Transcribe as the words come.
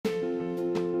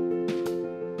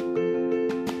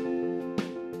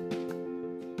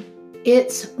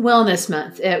It's Wellness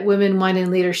Month at Women, Wine,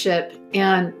 and Leadership,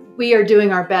 and we are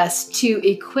doing our best to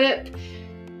equip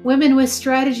women with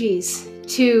strategies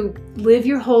to live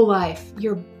your whole life,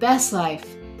 your best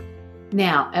life,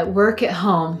 now at work, at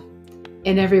home,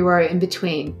 and everywhere in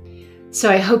between.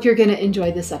 So I hope you're going to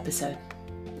enjoy this episode.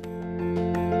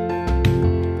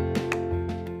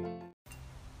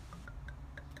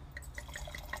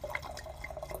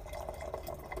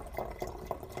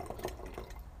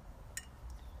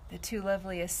 The two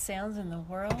loveliest sounds in the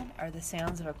world are the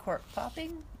sounds of a cork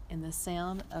popping and the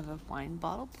sound of a wine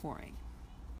bottle pouring.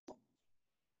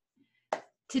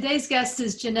 Today's guest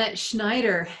is Jeanette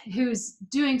Schneider, who's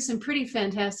doing some pretty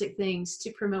fantastic things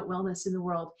to promote wellness in the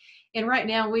world. And right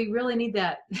now, we really need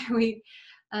that. We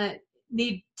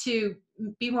need to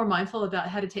be more mindful about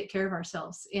how to take care of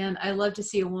ourselves. And I love to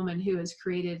see a woman who has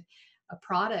created a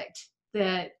product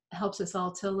that helps us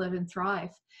all to live and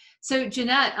thrive. So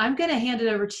Jeanette, I'm going to hand it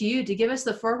over to you to give us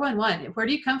the 411. Where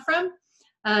do you come from?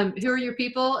 Who are your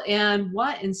people? And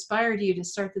what inspired you to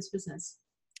start this business?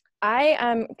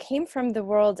 I came from the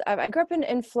world of, I grew up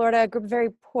in Florida, grew up very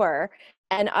poor,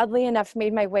 and oddly enough,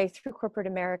 made my way through corporate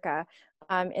America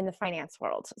in the finance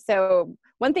world. So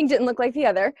one thing didn't look like the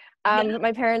other.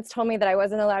 My parents told me that I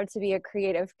wasn't allowed to be a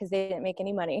creative because they didn't make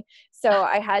any money. So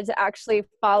I had to actually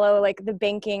follow like the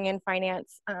banking and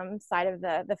finance side of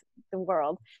the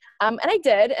world. And I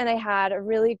did, and I had a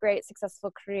really great,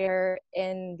 successful career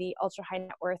in the ultra high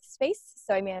net worth space.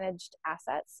 So I managed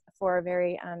assets for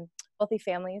very wealthy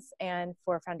families and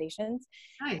for foundations.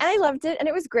 Nice. And I loved it and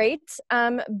it was great.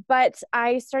 But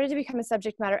I started to become a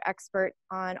subject matter expert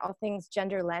on all things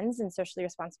gender lens and socially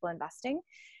responsible investing,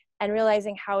 and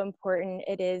realizing how important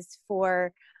it is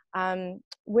for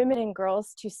women and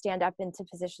girls to stand up into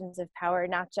positions of power,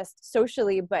 not just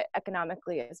socially, but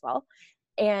economically as well.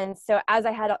 And so as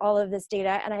I had all of this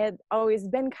data, and I had always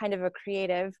been kind of a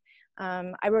creative,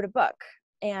 I wrote a book.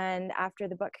 And after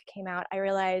the book came out, I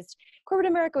realized corporate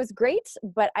America was great,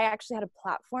 but I actually had a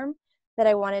platform that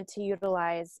I wanted to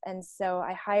utilize. And so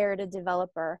I hired a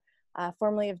developer,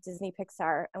 formerly of Disney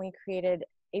Pixar, and we created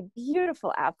a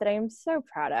beautiful app that I am so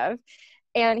proud of.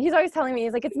 And he's always telling me,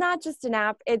 he's like, it's not just an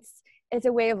app, it's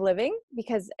a way of living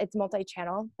because it's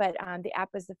multi-channel, but the app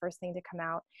was the first thing to come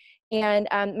out. And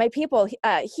my people,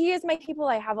 he is my people.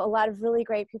 I have a lot of really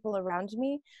great people around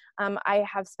me. I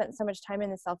have spent so much time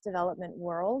in the self-development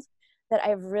world that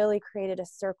I've really created a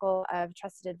circle of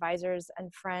trusted advisors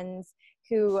and friends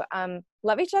who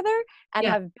love each other and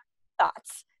have big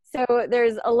thoughts. So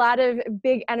there's a lot of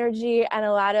big energy and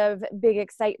a lot of big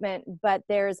excitement, but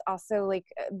there's also like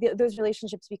those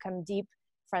relationships become deep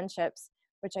friendships,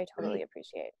 which I totally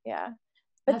appreciate. Yeah.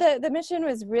 But the mission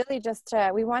was really just,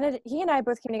 he and I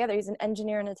both came together. He's an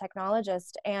engineer and a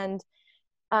technologist. And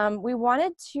we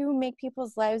wanted to make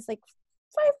people's lives like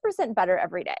 5% better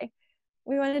every day.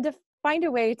 We wanted to find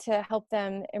a way to help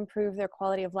them improve their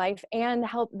quality of life and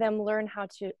help them learn how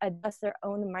to adjust their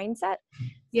own mindset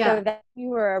so that we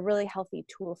were a really healthy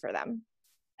tool for them.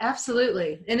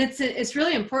 Absolutely. And it's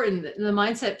really important that the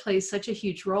mindset plays such a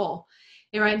huge role.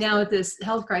 And right now with this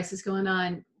health crisis going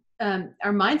on,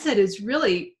 our mindset is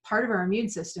really part of our immune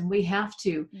system. We have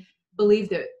to believe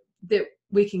that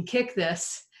we can kick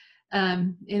this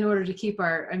in order to keep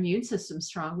our immune system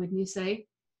strong, wouldn't you say?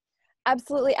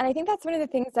 Absolutely. And I think that's one of the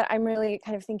things that I'm really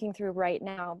kind of thinking through right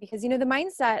now, because, you know, the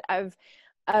mindset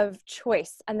of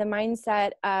choice and the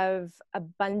mindset of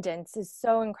abundance is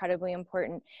so incredibly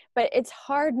important, but it's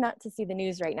hard not to see the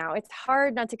news right now. It's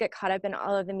hard not to get caught up in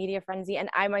all of the media frenzy. And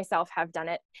I myself have done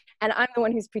it, and I'm the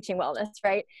one who's preaching wellness,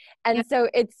 right? And so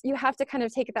you have to kind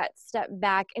of take that step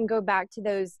back and go back to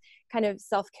those kind of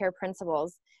self-care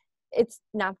principles. It's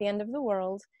not the end of the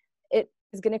world. It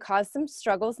is going to cause some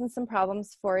struggles and some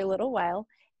problems for a little while,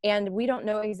 and we don't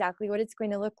know exactly what it's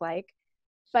going to look like.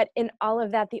 But in all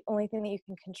of that, the only thing that you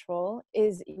can control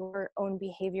is your own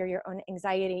behavior, your own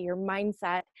anxiety, your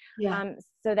mindset,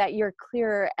 so that you're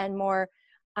clearer and more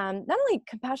not only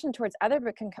compassionate towards others,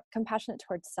 but compassionate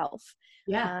towards self.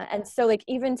 And so like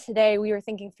even today, we were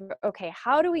thinking through, okay,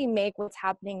 how do we make what's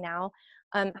happening now,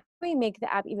 how do we make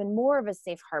the app even more of a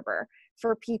safe harbor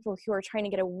for people who are trying to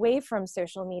get away from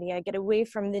social media, get away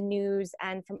from the news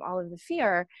and from all of the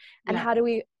fear? And how do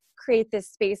we create this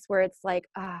space where it's like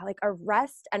a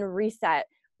rest and reset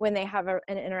when they have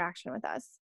an interaction with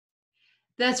us?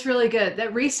 That's really good.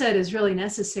 That reset is really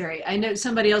necessary. I know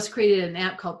somebody else created an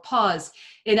app called Pause,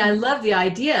 and I love the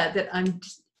idea that I'm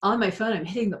just on my phone, I'm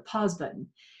hitting the pause button.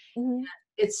 Mm-hmm.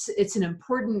 It's an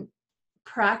important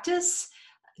practice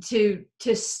to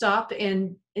stop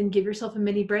and give yourself a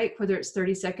mini break, whether it's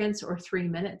 30 seconds or 3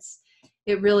 minutes.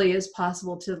 It really is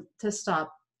possible to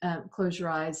stop close your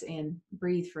eyes and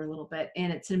breathe for a little bit.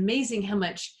 And it's amazing how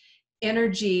much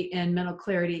energy and mental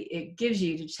clarity it gives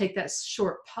you to take that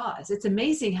short pause. It's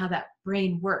amazing how that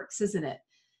brain works, isn't it?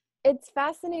 It's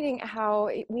fascinating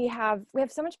how we have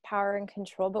so much power and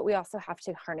control, but we also have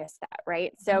to harness that,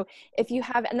 right? So if you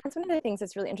have, and that's one of the things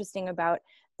that's really interesting about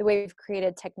the way we've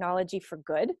created technology for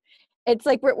good. It's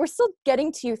like we're still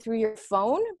getting to you through your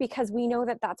phone because we know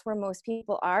that that's where most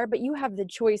people are, but you have the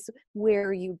choice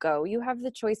where you go. You have the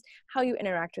choice how you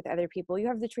interact with other people. You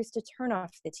have the choice to turn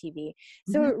off the TV.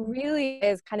 So it really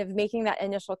is kind of making that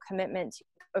initial commitment to,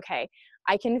 okay,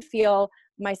 I can feel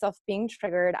myself being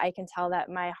triggered. I can tell that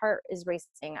my heart is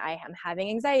racing. I am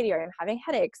having anxiety, or I'm having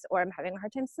headaches, or I'm having a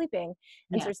hard time sleeping.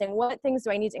 And Yeah. so we're saying, what things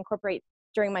do I need to incorporate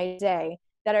during my day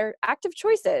that are active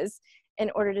choices in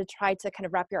order to try to kind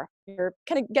of wrap your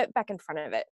kind of get back in front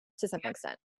of it to some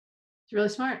extent. It's really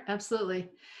smart. Absolutely.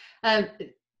 Um,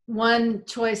 One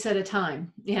choice at a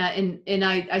time. Yeah. And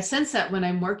I sense that when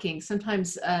I'm working,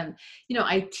 sometimes,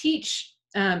 I teach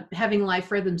having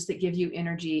life rhythms that give you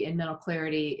energy and mental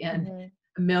clarity and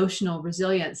emotional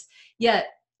resilience. Yet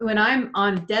when I'm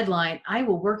on a deadline, I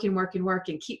will work and work and work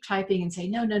and keep typing and say,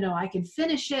 no, no, no, I can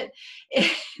finish it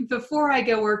before I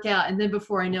go work out. And then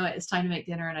before I know it, it's time to make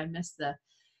dinner and I miss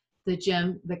the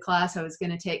gym, the class I was going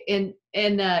to take. And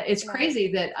it's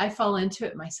crazy that I fall into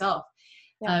it myself.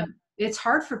 Yeah. It's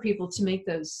hard for people to make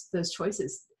those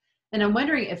choices. And I'm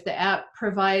wondering if the app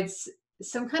provides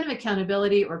some kind of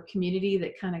accountability or community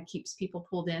that kind of keeps people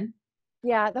pulled in.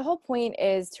 Yeah, the whole point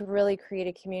is to really create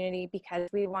a community because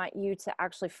we want you to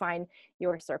actually find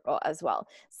your circle as well.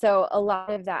 So a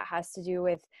lot of that has to do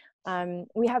with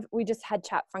we just had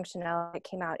chat functionality that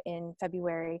came out in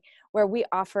February where we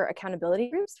offer accountability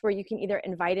groups where you can either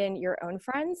invite in your own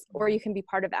friends or you can be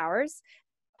part of ours.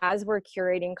 As we're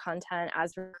curating content,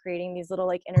 as we're creating these little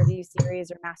like interview series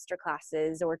or master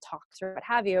classes or talks or what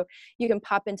have you, you can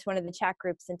pop into one of the chat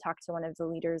groups and talk to one of the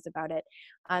leaders about it.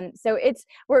 So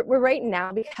we're right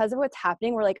now, because of what's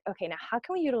happening, we're like, okay, now how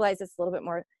can we utilize this a little bit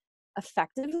more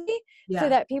effectively so Yeah.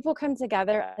 that people come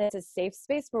together and it's a safe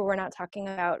space where we're not talking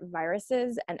about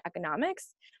viruses and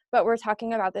economics, but we're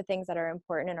talking about the things that are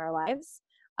important in our lives.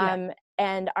 Yeah.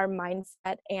 And our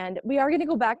mindset, and we are going to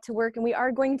go back to work and we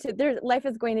are going to, their life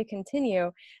is going to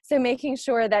continue. So making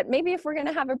sure that maybe if we're going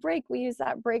to have a break, we use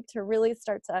that break to really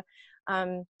start to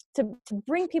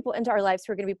bring people into our lives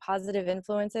who are going to be positive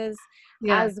influences,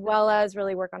 Yeah. as well as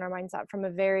really work on our mindset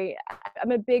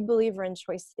I'm a big believer in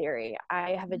choice theory.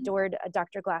 I have adored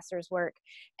Dr. Glasser's work.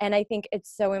 And I think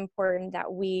it's so important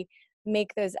that we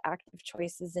make those active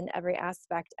choices in every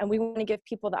aspect. And we want to give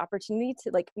people the opportunity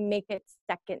to like make it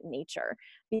second nature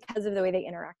because of the way they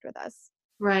interact with us.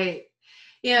 Right.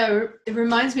 Yeah. It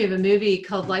reminds me of a movie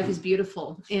called Life is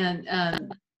Beautiful. And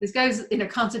this guy's in a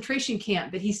concentration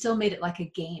camp, but he still made it like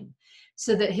a game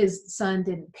so that his son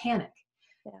didn't panic.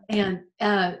 Yeah. And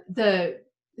the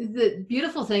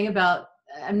beautiful thing about,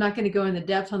 I'm not going to go into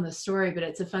depth on the story, but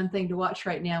it's a fun thing to watch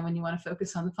right now when you want to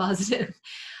focus on the positive.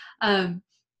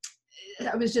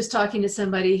 I was just talking to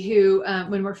somebody who,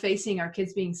 when we're facing our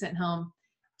kids being sent home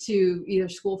to either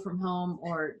school from home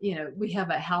or, we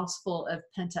have a house full of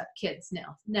pent up kids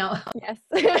now. Yes.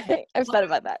 I've thought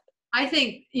about that. I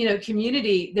think,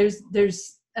 community,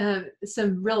 there's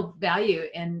some real value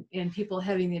in people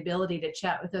having the ability to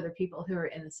chat with other people who are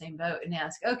in the same boat and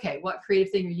ask, okay, what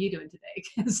creative thing are you doing today?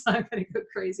 Because I'm going to go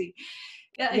crazy.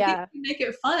 Yeah, I think we make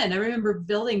it fun. I remember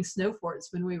building snow forts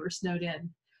when we were snowed in.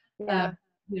 Yeah.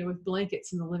 With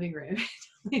blankets in the living room,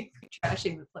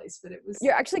 trashing the place. But it was.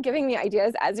 You're actually giving me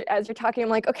ideas as you're talking. I'm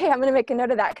like, okay, I'm going to make a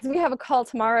note of that because we have a call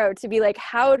tomorrow to be like,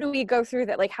 how do we go through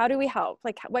that? Like, how do we help?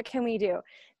 Like, what can we do?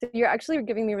 So you're actually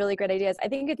giving me really great ideas. I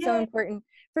think it's so important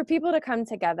for people to come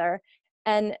together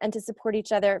and to support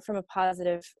each other from a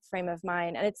positive frame of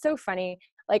mind. And it's so funny.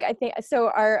 Like, I think so.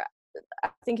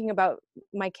 I'm thinking about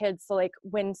my kids. So like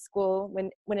when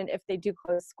and if they do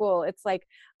close school, it's like,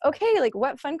 okay, like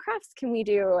what fun crafts can we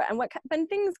do? And what fun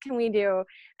things can we do?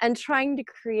 And trying to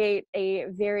create a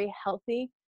very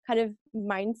healthy kind of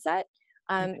mindset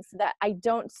so that I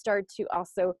don't start to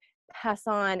also pass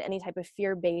on any type of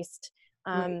fear-based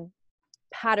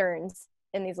patterns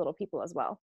in these little people as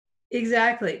well.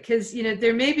 Exactly. Because,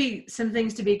 there may be some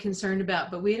things to be concerned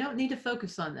about, but we don't need to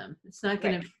focus on them. It's not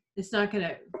going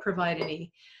to provide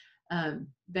any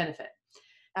benefit.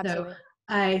 Absolutely. So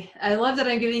I love that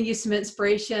I'm giving you some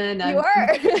inspiration. You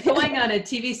are. I'm going on a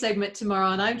TV segment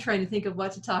tomorrow and I'm trying to think of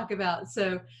what to talk about.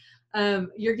 So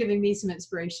you're giving me some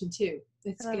inspiration too.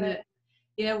 It's going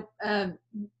to,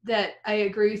 that I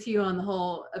agree with you on the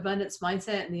whole abundance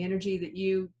mindset, and the energy that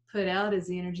you put out is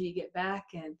the energy you get back.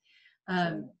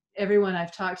 And everyone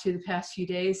I've talked to the past few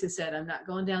days has said, I'm not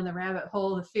going down the rabbit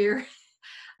hole of fear.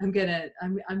 I'm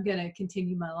gonna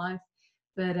continue my life.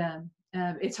 But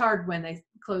it's hard when they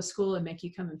close school and make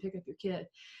you come and pick up your kid.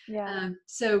 Yeah.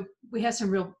 So we have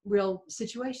some real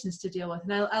situations to deal with,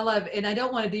 and I love, and I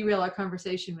don't want to derail our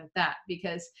conversation with that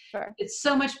because Sure. it's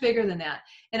so much bigger than that.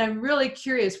 And I'm really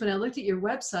curious, when I looked at your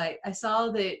website, I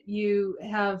saw that you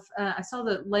have I saw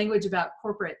the language about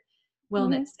corporate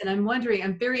wellness, and I'm wondering,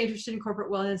 I'm very interested in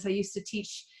corporate wellness. I used to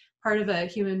teach part of a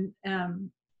human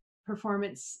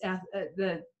performance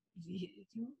the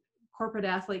corporate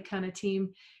athlete kind of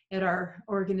team at our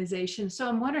organization. So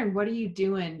I'm wondering, what are you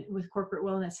doing with corporate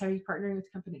wellness? How are you partnering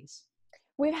with companies?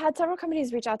 We've had several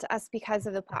companies reach out to us because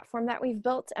of the platform that we've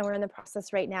built, and we're in the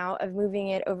process right now of moving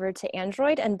it over to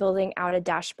Android and building out a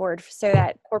dashboard so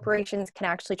that corporations can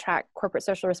actually track corporate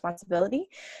social responsibility.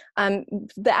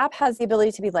 The app has the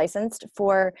ability to be licensed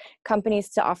for companies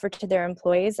to offer to their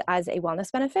employees as a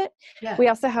wellness benefit. Yeah. We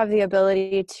also have the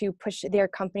ability to push their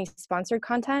company-sponsored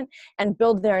content and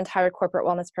build their entire corporate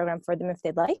wellness program for them if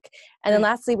they'd like. And then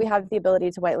lastly, we have the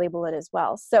ability to white label it as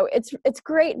well. So it's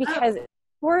great because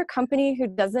for a company who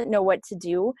doesn't know what to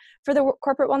do for the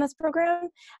corporate wellness program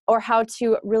or how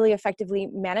to really effectively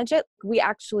manage it, we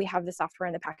actually have the software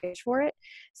in the package for it.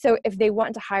 So if they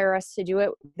want to hire us to do it,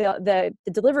 the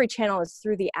delivery channel is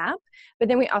through the app, but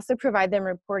then we also provide them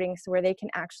reporting so where they can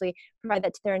actually provide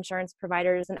that to their insurance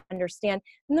providers and understand.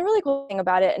 And the really cool thing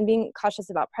about it, and being cautious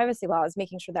about privacy laws,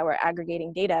 making sure that we're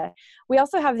aggregating data, we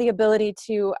also have the ability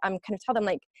to kind of tell them,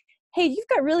 like, hey, you've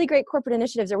got really great corporate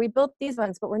initiatives, or we built these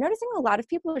ones, but we're noticing a lot of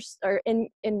people are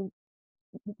in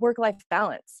work-life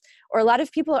balance, or a lot of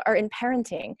people are in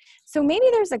parenting. So maybe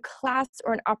there's a class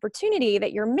or an opportunity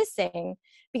that you're missing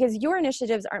because your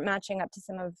initiatives aren't matching up to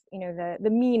some of, the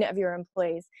mean of your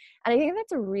employees. And I think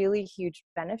that's a really huge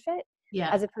benefit,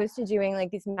 as opposed to doing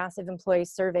like these massive employee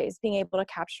surveys, being able to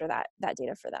capture that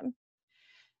data for them.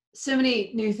 So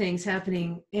many new things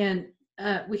happening, and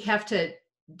we have to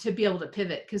be able to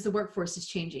pivot because the workforce is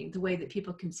changing. The way that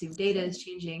people consume data is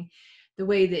changing. The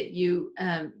way that you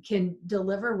can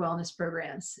deliver wellness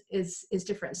programs is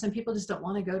different. Some people just don't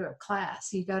want to go to a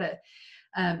class. You got to,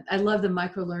 I love the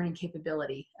micro learning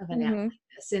capability of an app like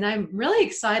this. And I'm really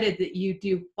excited that you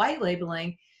do white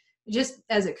labeling just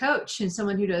as a coach and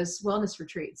someone who does wellness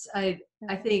retreats. I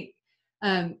think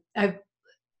I've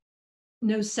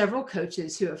know several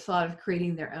coaches who have thought of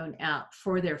creating their own app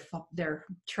for their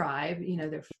tribe,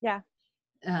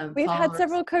 We've followers. had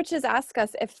several coaches ask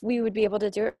us if we would be able to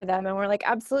do it for them. And we're like,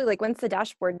 absolutely. Like, once the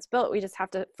dashboard's built, we just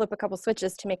have to flip a couple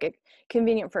switches to make it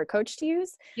convenient for a coach to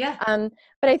use. Yeah.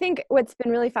 But I think what's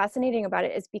been really fascinating about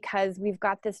it is because we've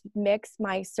got this mix,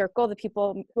 my circle, the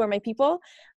people who are my people.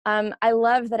 I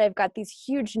love that I've got these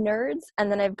huge nerds,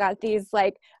 and then I've got these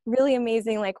like really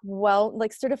amazing, like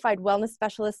certified wellness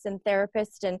specialists and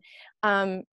therapists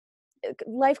and,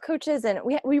 life coaches, and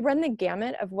we run the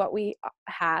gamut of what we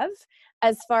have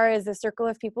as far as a circle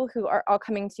of people who are all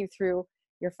coming to you through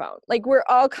your phone. Like, we're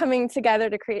all coming together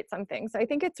to create something. So I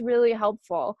think it's really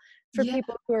helpful for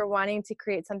people who are wanting to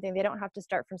create something. They don't have to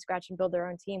start from scratch and build their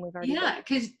own team. We've already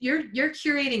because you're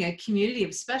curating a community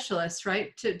of specialists,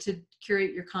 right? To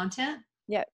curate your content.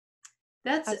 Yeah,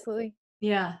 that's absolutely.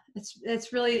 Yeah,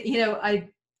 it's really,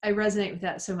 I resonate with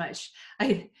that so much.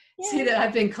 I say that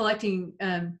I've been collecting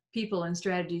people and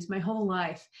strategies my whole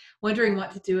life, wondering what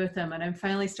to do with them. And I'm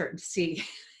finally starting to see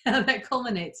how that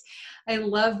culminates. I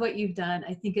love what you've done.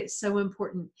 I think it's so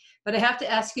important. But I have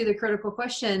to ask you the critical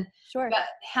question about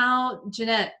how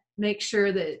Jeanette makes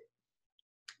sure that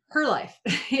her life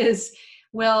is,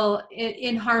 well,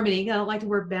 in harmony. I don't like the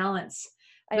word balance,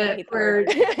 but where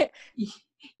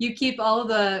you keep all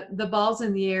the balls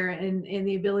in the air and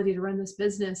the ability to run this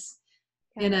business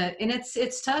and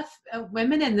it's tough.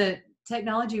 Women in the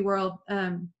technology world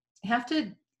have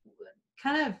to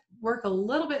kind of work a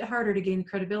little bit harder to gain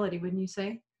credibility, wouldn't you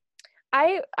say?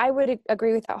 I would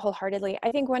agree with that wholeheartedly.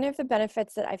 I think one of the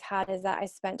benefits that I've had is that I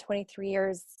spent 23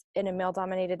 years in a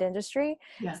male-dominated industry.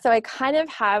 Yeah. So I kind of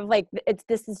have like,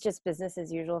 this is just business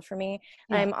as usual for me.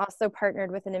 Yeah. I'm also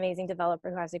partnered with an amazing developer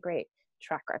who has a great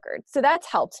track record. So that's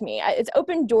helped me. It's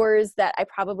opened doors that I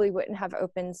probably wouldn't have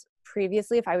opened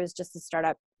previously if I was just a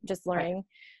startup, just learning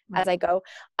as I go.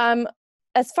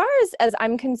 As far as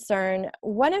I'm concerned,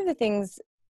 one of the things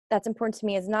that's important to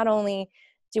me is not only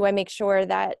do I make sure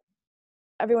that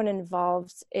everyone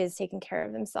involved is taking care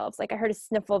of themselves. Like, I heard a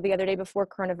sniffle the other day before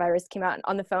coronavirus came out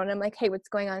on the phone. I'm like, hey, what's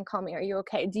going on? Call me. Are you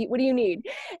okay? What do you need?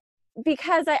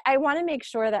 because I want to make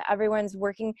sure that everyone's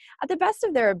working at the best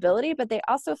of their ability, but they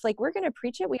also, if like we're going to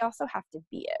preach it, we also have to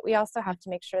be it. We also have to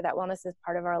make sure that wellness is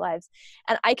part of our lives.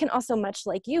 And I can also, much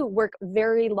like you, work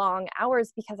very long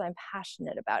hours because I'm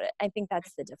passionate about it. I think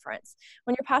that's the difference.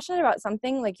 When you're passionate about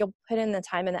something, like you'll put in the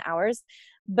time and the hours,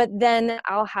 but then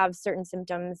I'll have certain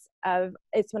symptoms of,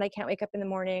 it's when I can't wake up in the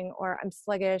morning, or I'm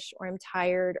sluggish, or I'm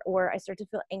tired, or I start to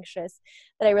feel anxious,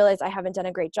 that I realize I haven't done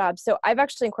a great job. So I've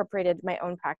actually incorporated my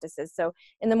own practices. So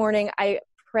in the morning, I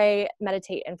pray,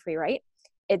 meditate, and free write.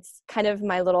 It's kind of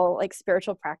my little like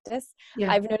spiritual practice.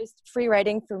 Yeah. I've noticed free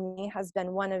writing for me has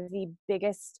been one of the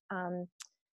biggest,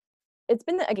 it's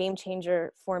been a game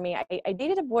changer for me. I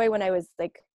dated a boy when I was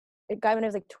like, a guy when I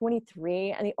was like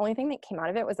 23, and the only thing that came out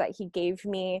of it was that he gave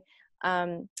me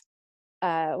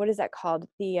what is that called,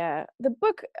 the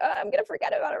book, I'm gonna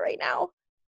forget about it right now,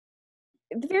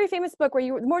 the very famous book where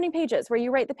the morning pages, where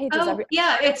you write the pages Oh,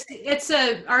 yeah, it's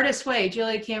a Artist's Way,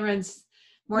 Julia Cameron's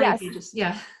Morning yes. Pages.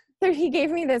 Yeah. So he gave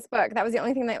me this book. That was the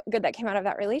only thing good that came out of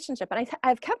that relationship. And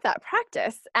I've kept that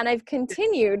practice, and I've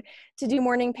continued to do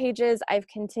morning pages. I've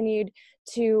continued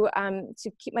to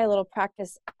keep my little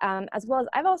practice, as well as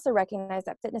I've also recognized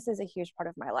that fitness is a huge part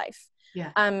of my life.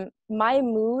 Yeah. My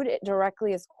mood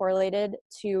directly is correlated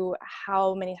to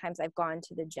how many times I've gone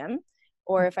to the gym,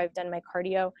 or if I've done my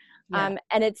cardio. Yeah.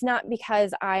 And it's not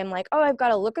because I'm like, oh, I've got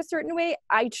to look a certain way.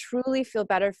 I truly feel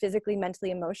better physically,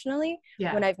 mentally, emotionally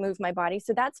when I've moved my body.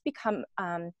 So that's become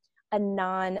a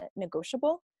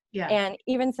non-negotiable. Yeah. And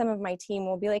even some of my team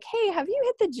will be like, hey, have you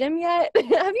hit the gym yet? Have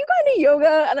you gone to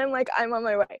yoga? And I'm like, I'm on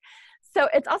my way. So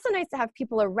it's also nice to have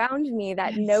people around me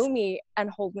that know me and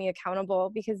hold me accountable,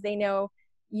 because they know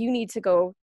you need to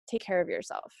go take care of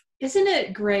yourself. Isn't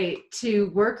it great to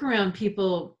work around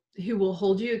people who will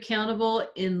hold you accountable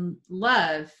in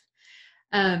love,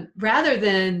 rather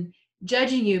than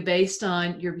judging you based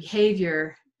on your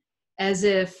behavior as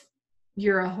if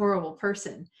you're a horrible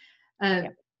person?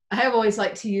 Yep. I've always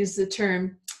liked to use the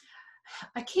term,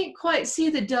 I can't quite see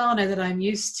the Donna that I'm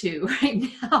used to right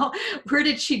now. Where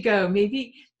did she go?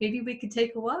 Maybe we could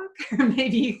take a walk, or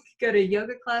maybe you could go to a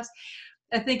yoga class.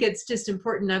 I think it's just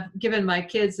important. I've given my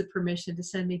kids the permission to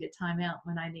send me to timeout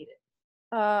when I need it.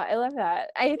 I love that.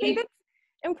 I think that's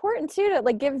important too, to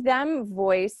like give them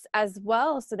voice as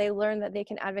well, so they learn that they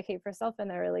can advocate for self in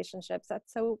their relationships.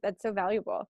 That's so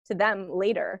valuable to them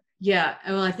later. Yeah,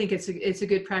 well, I think it's a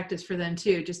good practice for them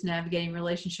too, just navigating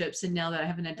relationships. And now that I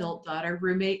have an adult daughter,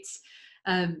 roommates,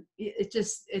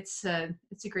 it's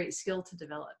a great skill to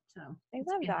develop. So I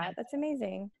love that. That's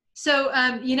amazing. So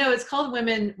it's called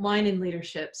Women, Wine, and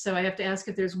Leadership. So I have to ask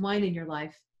if there's wine in your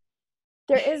life.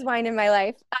 There is wine in my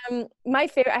life. My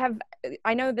favorite,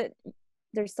 I know that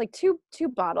there's like two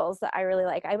bottles that I really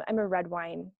like. I'm a red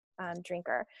wine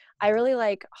drinker. I really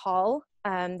like Hall,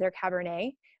 their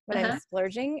Cabernet, when I'm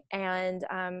splurging, and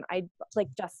I like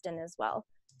Justin as well.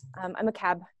 I'm a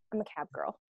cab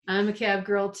girl. I'm a cab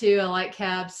girl too. I like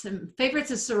cabs. Some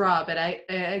favorites is Syrah, but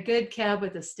a good cab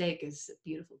with a steak is a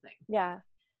beautiful thing. Yeah.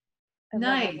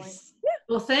 Nice. Yeah.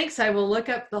 Well, thanks. I will look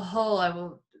up the Hull. I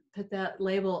will put that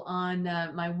label on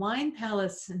my wine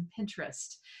palace and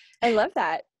Pinterest. I love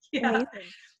that. Yeah. Amazing.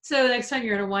 So next time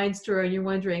you're in a wine store and you're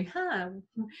wondering,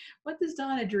 what does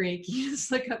Donna drink? You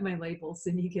just look up my labels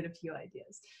and you get a few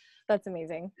ideas. That's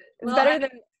amazing. It's better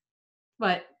than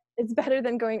what? It's better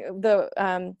than going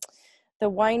the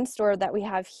wine store that we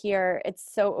have here.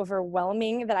 It's so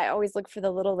overwhelming that I always look for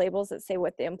the little labels that say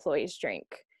what the employees drink,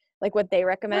 like what they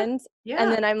recommend. Yeah.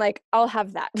 And then I'm like, I'll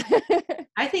have that.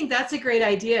 I think that's a great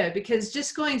idea, because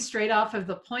just going straight off of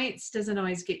the points doesn't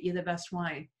always get you the best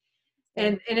wine.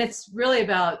 And it's really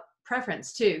about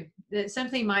preference too. That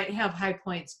something might have high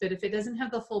points, but if it doesn't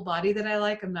have the full body that I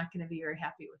like, I'm not going to be very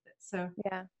happy with it. So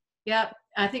yeah,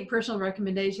 I think personal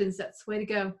recommendations, that's the way to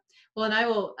go. Well, and I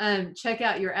will check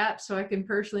out your app so I can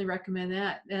personally recommend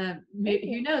that.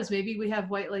 Maybe, who knows, maybe we have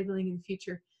white labeling in the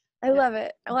future. I love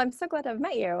it. Well, I'm so glad I've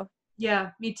met you.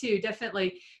 Yeah, me too.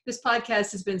 Definitely. This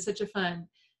podcast has been such a fun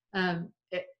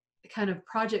kind of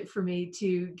project for me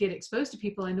to get exposed to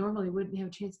people I normally wouldn't have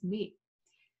a chance to meet.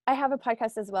 I have a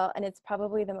podcast as well, and it's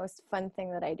probably the most fun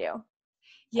thing that I do.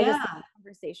 Yeah.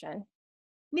 Conversation.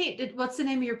 Neat. What's the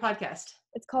name of your podcast?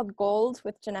 It's called Gold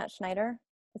with Jeanette Schneider.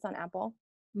 It's on Apple.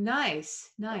 Nice.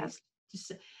 Yeah.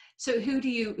 So who do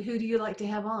you like to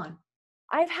have on?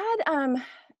 I've had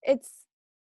it's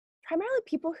primarily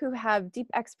people who have deep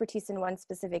expertise in one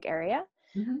specific area.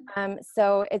 Mhm.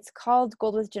 So it's called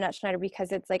Gold with Jeanette Schneider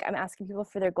because it's like I'm asking people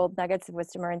for their gold nuggets of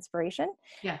wisdom or inspiration.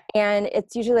 Yeah. And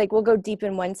it's usually like we'll go deep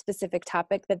in one specific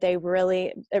topic that it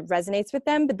resonates with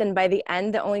them. But then by the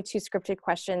end, the only two scripted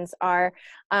questions are,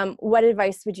 what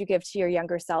advice would you give to your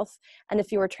younger self? And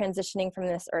if you were transitioning from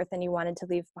this earth and you wanted to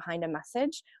leave behind a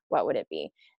message, what would it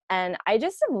be? And I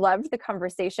just have loved the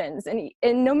conversations. And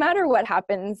no matter what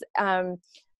happens,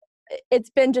 it's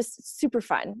been just super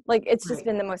fun. Like it's just Right.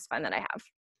 been the most fun that I have.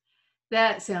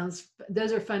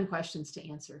 Those are fun questions to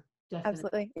answer. Definitely.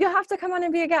 Absolutely. You'll have to come on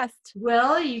and be a guest.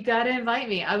 Well, you got to invite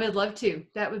me. I would love to.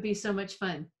 That would be so much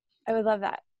fun. I would love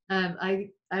that. I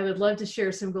would love to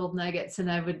share some gold nuggets,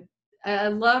 and I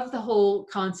love the whole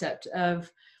concept of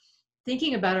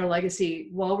thinking about our legacy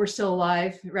while we're still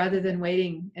alive rather than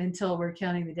waiting until we're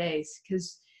counting the days.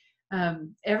 Because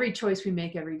every choice we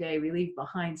make every day, we leave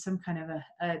behind some kind of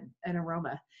an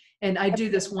aroma. And I do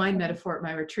this wine metaphor at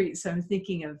my retreat. So I'm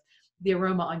thinking of the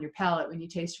aroma on your palate when you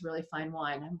taste really fine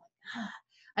wine. I'm like,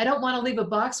 I don't want to leave a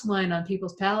box wine on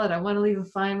people's palate. I want to leave a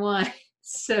fine wine.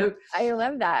 So I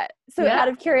love that. So yeah. Out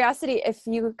of curiosity, if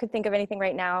you could think of anything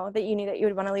right now that you knew that you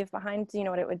would want to leave behind, do you know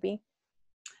what it would be?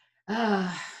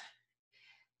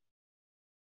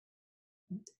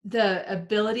 The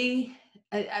ability,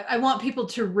 I want people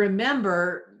to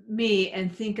remember me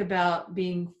and think about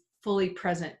being fully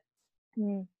present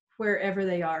wherever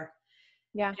they are.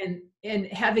 Yeah. And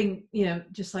having,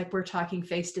 just like we're talking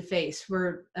face to face,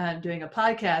 we're doing a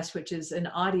podcast, which is an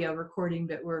audio recording,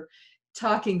 but we're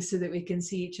talking so that we can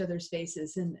see each other's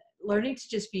faces, and learning to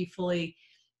just be fully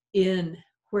in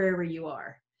wherever you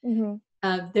are.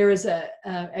 Mm-hmm. There was a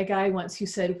guy once who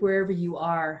said, wherever you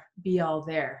are, be all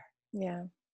there. Yeah.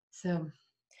 So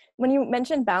when you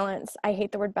mentioned balance, I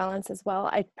hate the word balance as well.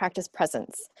 I practice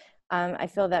presence. I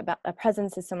feel that a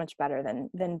presence is so much better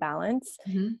than balance.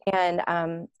 Mm-hmm. And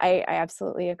I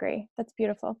absolutely agree. That's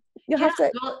beautiful. You're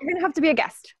going to have to be a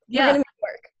guest. Yeah. We're going to make it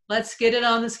work. Let's get it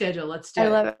on the schedule. Let's do it. I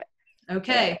love it.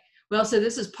 Okay. Well, so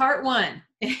this is part 1.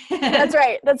 That's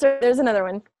right. There's another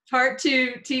one. Part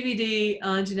 2, TBD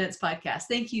on Jeanette's podcast.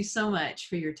 Thank you so much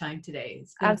for your time today.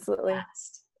 It's been absolutely.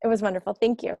 It was wonderful.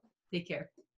 Thank you. Take care.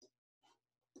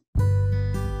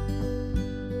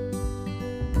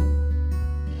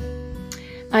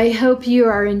 I hope you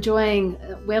are enjoying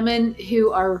women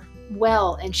who are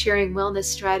well and sharing wellness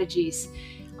strategies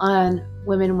on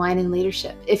women, wine, and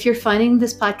leadership. If you're finding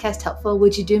this podcast helpful,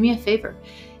 would you do me a favor?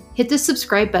 Hit the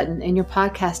subscribe button in your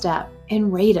podcast app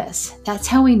and rate us. That's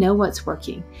how we know what's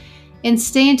working. And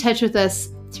stay in touch with us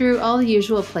through all the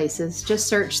usual places. Just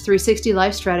search 360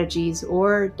 Life Strategies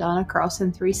or Donna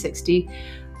Carlson 360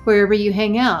 wherever you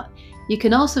hang out. You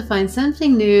can also find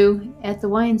something new at the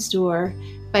wine store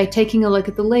by taking a look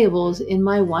at the labels in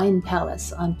my wine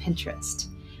palace on Pinterest.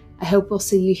 I hope we'll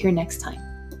see you here next time.